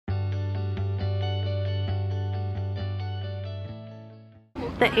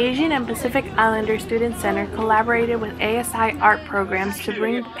The Asian and Pacific Islander Student Center collaborated with ASI art programs to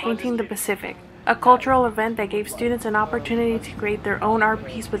bring Painting the Pacific, a cultural event that gave students an opportunity to create their own art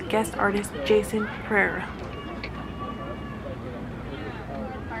piece with guest artist Jason Pereira.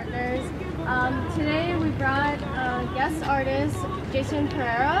 Today we brought guest artist Jason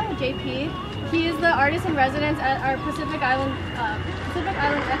Pereira, JP. He is the artist in residence at our Pacific Island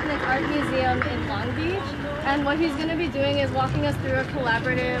Ethnic Art Museum in Long Beach. And what he's going to be doing is walking us through a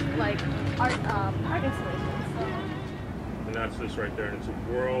collaborative art installation. And that's this right there. And it's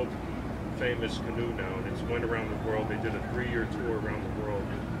a world famous canoe now, and it's went around the world. They did a 3-year tour around the world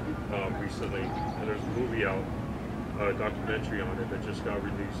recently, and there's a movie out, a documentary on it that just got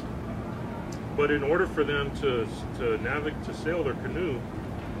released. But in order for them to sail their canoe,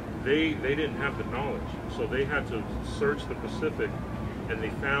 they didn't have the knowledge, so they had to search the Pacific, and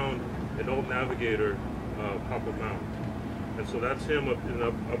they found an old navigator, Papa Mount, and so that's him up in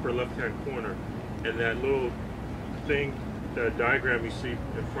the upper left-hand corner, and that little thing, that diagram you see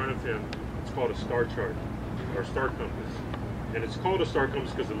in front of him, it's called a star chart or star compass, and it's called a star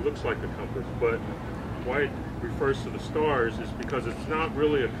compass because it looks like a compass, but why it refers to the stars is because it's not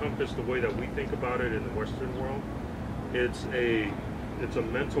really a compass the way that we think about it in the Western world. It's a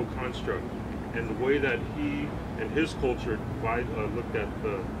mental construct, and the way that he and his culture looked at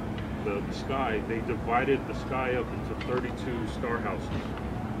the sky, they divided the sky up into 32 star houses,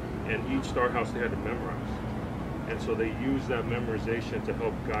 and each star house they had to memorize, and so they use that memorization to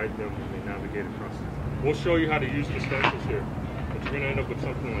help guide them when they navigate across it. We'll show you how to use the stencils here, but you're going to end up with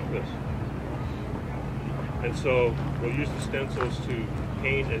something like this. And so we'll use the stencils to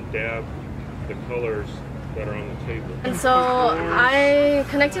paint and dab the colors that are on the table. And so I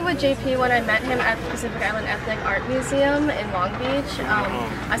connected with JP when I met him at the Pacific Island Ethnic Art Museum in Long Beach.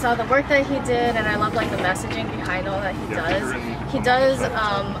 I saw the work that he did, and I love the messaging behind all that he does. He does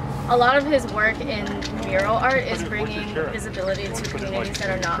a lot of his work in mural art is bringing visibility to communities that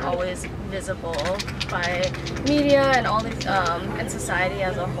are not always visible by media and all these and society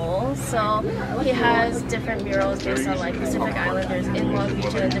as a whole. So he has different murals based on Pacific Islanders in Long Beach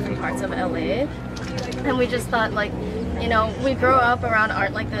and in different parts of LA. And we just thought, we grow up around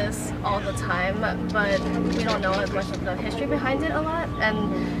art like this all the time, but we don't know as much of the history behind it a lot.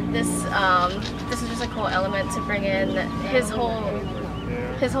 And this is just a cool element to bring in. His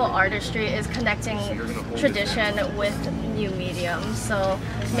whole artistry is connecting tradition with new mediums. So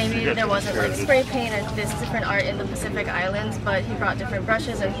maybe there wasn't spray paint and this different art in the Pacific Islands, but he brought different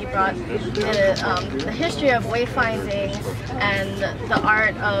brushes, and he brought the history of wayfinding and the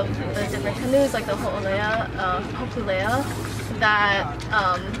art of the different canoes, like the ho'olea, that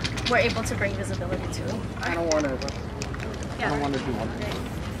we're able to bring visibility to. I don't want to do one.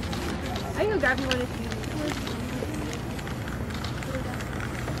 I can grab you one if you.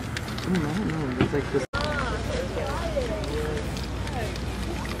 I don't know, it's like this.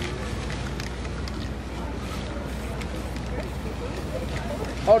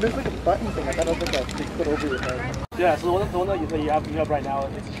 Oh, there's like a button thing. I thought it was like a thing put over your head. Yeah, so the one that you have right now,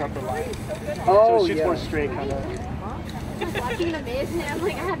 it's a sharper line. Oh, so it shoots more straight, kind of. Just watching the maze, and I'm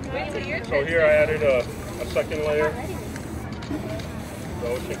like, I have no idea. So here I added a second layer. So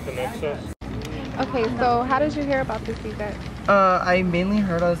it connects us. Okay, so how did you hear about this event? I mainly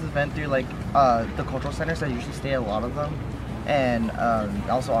heard of this event through the cultural centers. I usually stay at a lot of them, and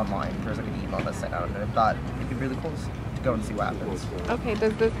also online. There's an email that's sent out, and I thought it'd be really cool to go and see what happens. Okay,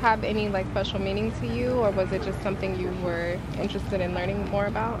 does this have any special meaning to you, or was it just something you were interested in learning more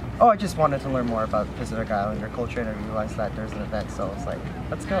about? Oh, I just wanted to learn more about Pacific Islander culture, and I realized that there's an event, so it's like,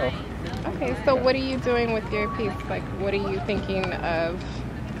 let's go. Okay, so what are you doing with your piece? What are you thinking of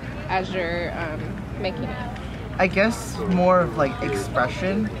as you're making it? I guess more of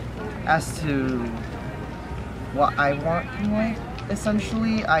expression as to what I want in life.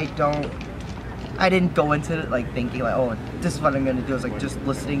 Essentially, I didn't go into it thinking oh, this is what I'm gonna do. It's just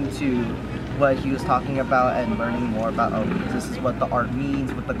listening to what he was talking about and learning more about, oh, this is what the art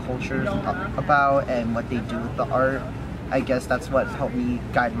means, what the culture is about, and what they do with the art. I guess that's what helped me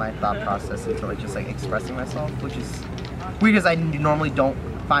guide my thought process into just expressing myself, which is weird because I normally don't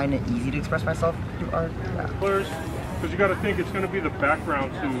find it easy to express myself through art. Yeah. Colors, because you got to think it's going to be the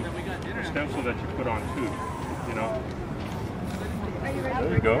background to the stencil that you put on too. You know.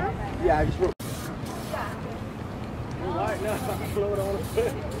 There you go. Yeah, I just wrote.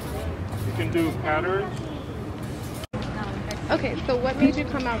 You can do patterns. Okay, so what made you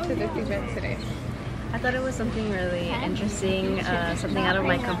come out to this event today? I thought it was something really interesting, something out of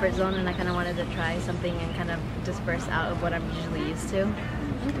my comfort zone, and I kind of wanted to try something and kind of disperse out of what I'm usually used to.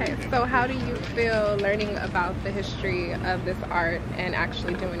 Okay, so how do you feel learning about the history of this art and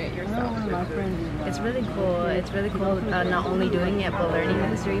actually doing it yourself? It's really cool. It's really cool not only doing it, but learning the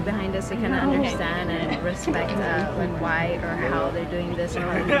history behind it, so you kind of understand and respect like why or how they're doing this or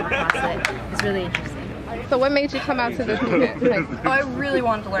how they came across it. It's really interesting. So what made you come out to this event? Like, Oh, I really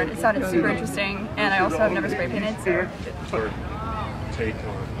wanted to learn. It sounded super interesting, and I also have never spray painted, so. Your take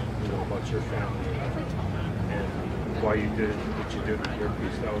on, about your family and why you did what you did with your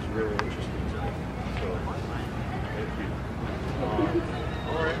piece. That was really interesting to me. So, thank you.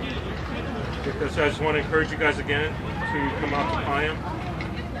 All right. Because I just want to encourage you guys again to come out to Payam.